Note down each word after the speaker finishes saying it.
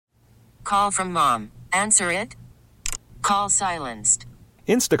Call from mom. Answer it. Call silenced.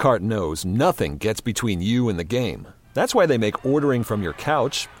 Instacart knows nothing gets between you and the game. That's why they make ordering from your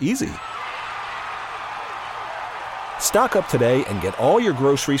couch easy. Stock up today and get all your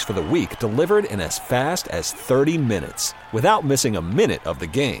groceries for the week delivered in as fast as 30 minutes without missing a minute of the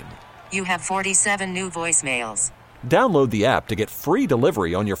game. You have 47 new voicemails. Download the app to get free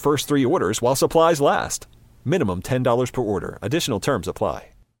delivery on your first 3 orders while supplies last. Minimum $10 per order. Additional terms apply.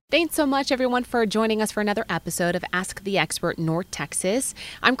 Thanks so much, everyone, for joining us for another episode of Ask the Expert North Texas.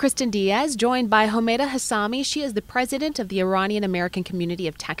 I'm Kristen Diaz, joined by Homaida Hassami. She is the president of the Iranian American Community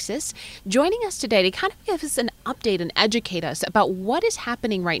of Texas, joining us today to kind of give us an update and educate us about what is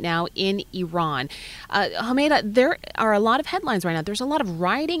happening right now in Iran. Homaida, there are a lot of headlines right now. There's a lot of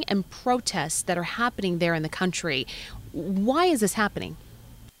rioting and protests that are happening there in the country. Why is this happening?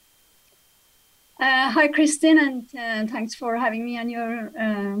 Hi, Kristen, and thanks for having me on your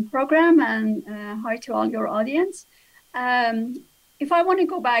program, and hi to all your audience. If I want to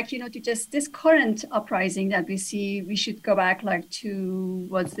go back, to just this current uprising that we see, we should go back to,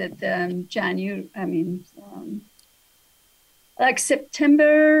 January, like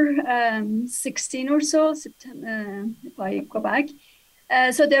September 16 or so, if I go back.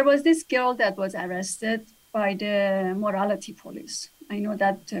 So there was this girl that was arrested by the morality police. I know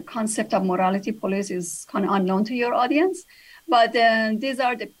that the concept of morality police is kind of unknown to your audience, but these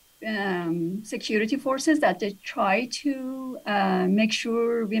are the security forces that they try to make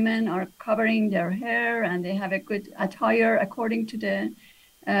sure women are covering their hair and they have a good attire according to the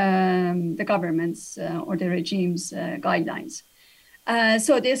government's or the regime's guidelines.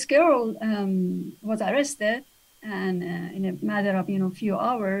 So this girl was arrested, and in a matter of few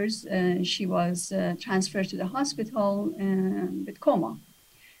hours, she was transferred to the hospital with coma.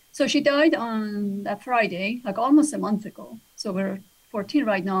 So she died on that Friday, like almost a month ago. So we're 14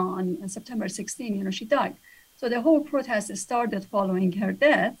 right now. On September 16, she died. So the whole protest started following her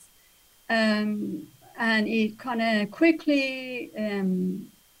death, and it kind of quickly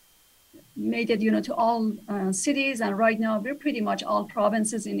made it, to all cities. And right now, we're pretty much all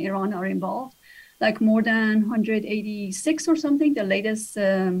provinces in Iran are involved. Like more than 186 or something, the latest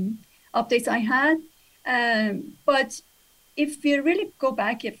updates I had. But if we really go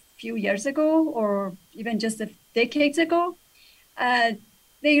back a few years ago, or even just decades ago, the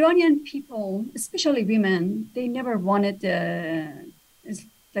Iranian people, especially women, they never wanted the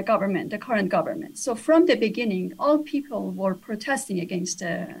government, the current government. So from the beginning, all people were protesting against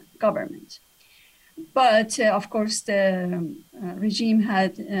the government. But of course, the regime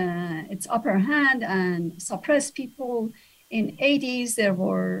had its upper hand and suppressed people. In 80s, there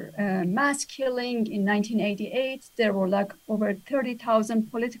were mass killing. In 1988, there were like over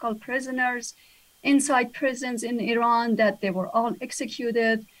 30,000 political prisoners inside prisons in Iran that they were all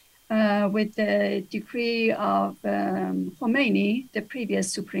executed with the decree of Khomeini, the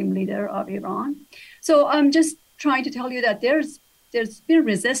previous supreme leader of Iran. So I'm just trying to tell you that there's been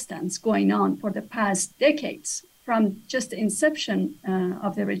resistance going on for the past decades from just the inception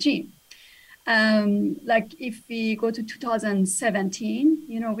of the regime. Like if we go to 2017,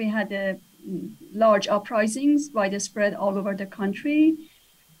 we had large uprisings widespread all over the country.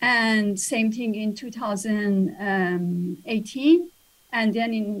 And same thing in 2018. And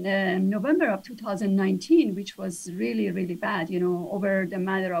then in November of 2019, which was really, really bad, over the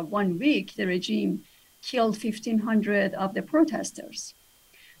matter of 1 week, the regime killed 1,500 of the protesters.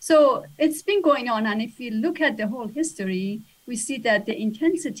 So it's been going on. And if we look at the whole history, we see that the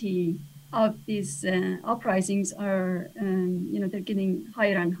intensity of these uprisings are, they're getting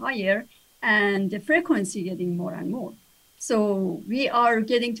higher and higher, and the frequency getting more and more. So we are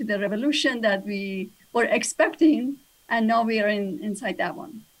getting to the revolution that we were expecting, and now we are inside that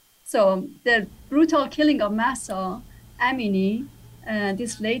one. So the brutal killing of Mahsa Amini,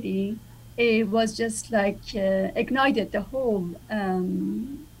 this lady, it was just like ignited the whole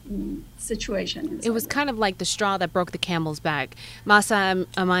situation. It was kind of like the straw that broke the camel's back. Mahsa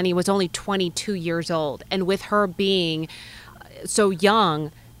Amini was only 22 years old, and with her being so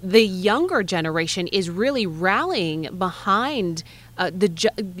young, the younger generation is really rallying behind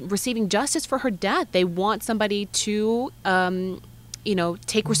receiving justice for her death. They want somebody to,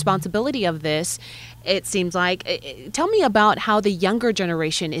 take responsibility of this. It seems like. Tell me about how the younger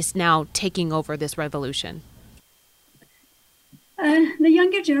generation is now taking over this revolution. The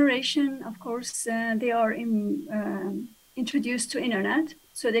younger generation, of course, they are introduced to internet,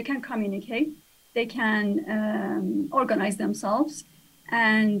 so they can communicate, they can organize themselves,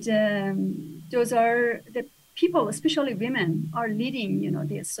 and those are the people, especially women, are leading,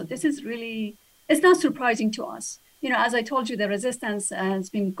 this. So this is really, it's not surprising to us. as I told you, the resistance has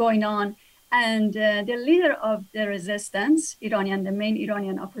been going on. And the leader of the resistance, Iranian, the main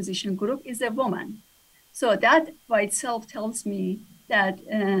Iranian opposition group, is a woman. So that by itself tells me that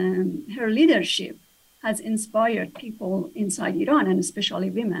her leadership has inspired people inside Iran, and especially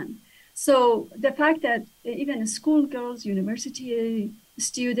women. So the fact that even schoolgirls, university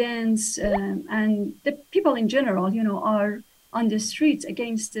students, and the people in general, are on the streets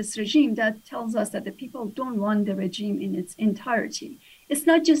against this regime, that tells us that the people don't want the regime in its entirety. It's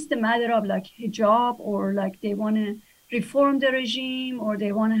not just a matter of like hijab, or like they want to reform the regime, or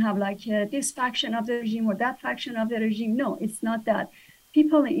they want to have like this faction of the regime or that faction of the regime. No, it's not that.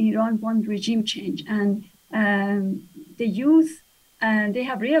 People in Iran want regime change, and the youth, and they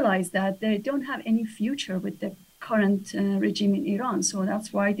have realized that they don't have any future with the current regime in Iran. So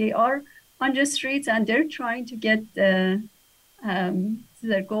that's why they are on the streets, and they're trying to get their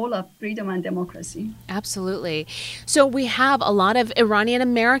goal of freedom and democracy. Absolutely. So we have a lot of Iranian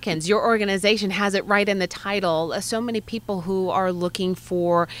Americans. Your organization has it right in the title. So many people who are looking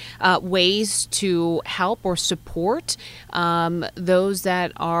for ways to help or support those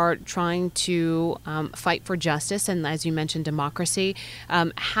that are trying to fight for justice and, as you mentioned, democracy.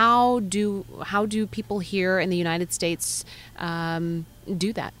 How do people here in the United States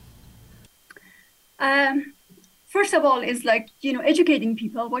do that? First of all, is like, educating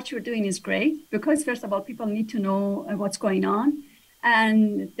people. What you're doing is great, because first of all, people need to know what's going on,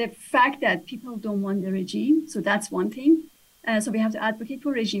 and the fact that people don't want the regime. So that's one thing. So we have to advocate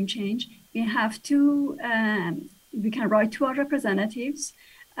for regime change. We have to, we can write to our representatives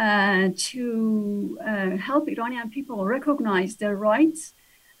to help Iranian people recognize their rights,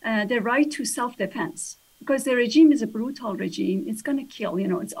 their right to self-defense. Because the regime is a brutal regime. It's going to kill,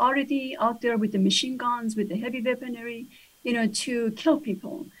 it's already out there with the machine guns, with the heavy weaponry, to kill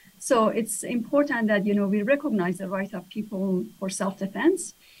people. So it's important that, we recognize the right of people for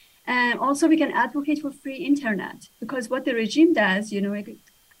self-defense. And also we can advocate for free internet, because what the regime does,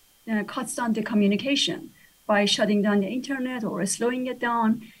 it cuts down the communication by shutting down the internet or slowing it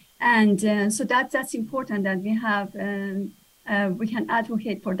down. And so that's important that we have, we can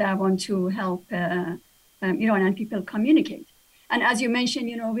advocate for that one to help Iranian people communicate. And as you mentioned,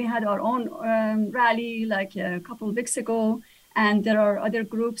 we had our own rally like a couple of weeks ago, and there are other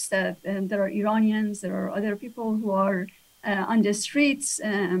groups that there are Iranians, there are other people who are on the streets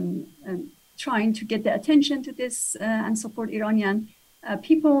trying to get the attention to this and support Iranian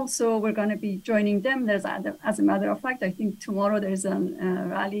people. So we're going to be joining them. There's, as a matter of fact, I think tomorrow there's a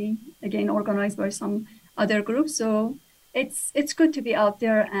rally again organized by some other groups. So it's good to be out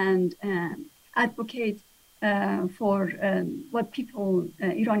there and advocate for what people,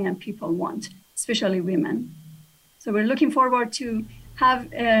 Iranian people want, especially women. So we're looking forward to have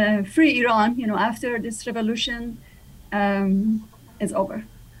free Iran, after this revolution is over.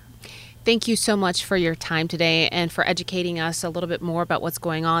 Thank you so much for your time today and for educating us a little bit more about what's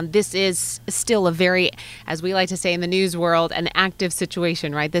going on. This is still a very, as we like to say in the news world, an active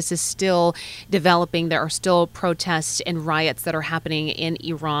situation, right? This is still developing. There are still protests and riots that are happening in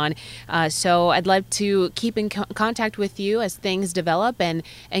Iran. So I'd love to keep in contact with you as things develop and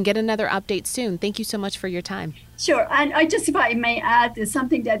get another update soon. Thank you so much for your time. Sure. And if I may add, is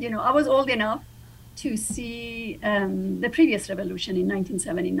something that, I was old enough to see the previous revolution in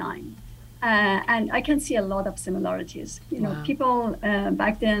 1979. And I can see a lot of similarities. Wow. People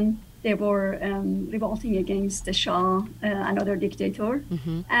back then, they were revolting against the Shah, another dictator.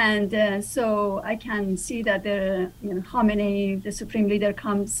 Mm-hmm. And so I can see that Khamenei, the supreme leader,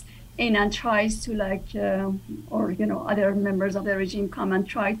 comes in and tries to other members of the regime come and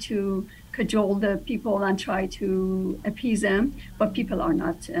try to cajole the people and try to appease them, but people are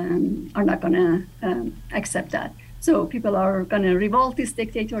not going to accept that. So people are going to revolt this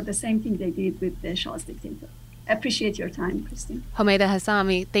dictator, the same thing they did with the Shah's dictator. I appreciate your time, Christine. Homeida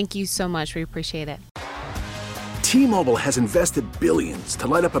Hassami, thank you so much. We appreciate it. T-Mobile has invested billions to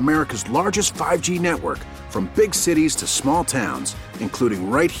light up America's largest 5G network, from big cities to small towns, including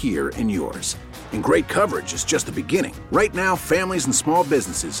right here in yours. And great coverage is just the beginning. Right now, families and small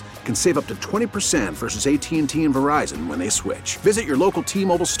businesses can save up to 20% versus AT&T and Verizon when they switch. Visit your local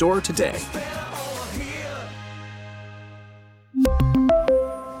T-Mobile store today.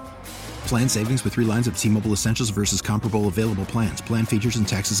 Plan savings with 3 lines of T-Mobile Essentials versus comparable available plans. Plan features and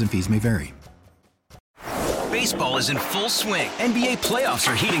taxes and fees may vary. baseball is in full swing. NBA playoffs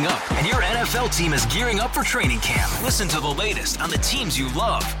are heating up, and your NFL team is gearing up for training camp. Listen to the latest on the teams you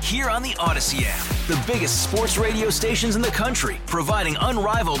love here on the Odyssey app. The biggest sports radio stations in the country, providing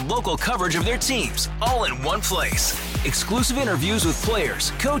unrivaled local coverage of their teams, all in one place. Exclusive interviews with players,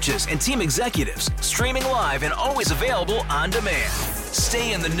 coaches, and team executives, streaming live and always available on demand.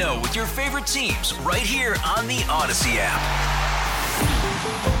 Stay in the know with your favorite teams right here on the Odyssey app.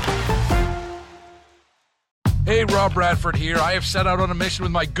 Hey, Rob Bradford here. I have set out on a mission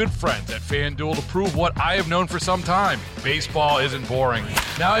with my good friends at FanDuel to prove what I have known for some time. Baseball isn't boring.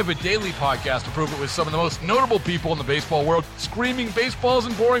 Now I have a daily podcast to prove it with some of the most notable people in the baseball world, screaming baseball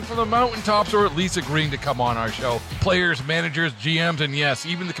isn't boring from the mountaintops, or at least agreeing to come on our show. Players, managers, GMs, and yes,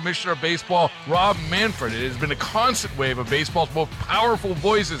 even the commissioner of baseball, Rob Manfred. It has been a constant wave of baseball's most powerful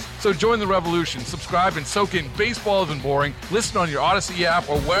voices. So join the revolution. Subscribe and soak in Baseball Isn't Boring. Listen on your Odyssey app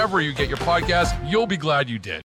or wherever you get your podcasts. You'll be glad you did.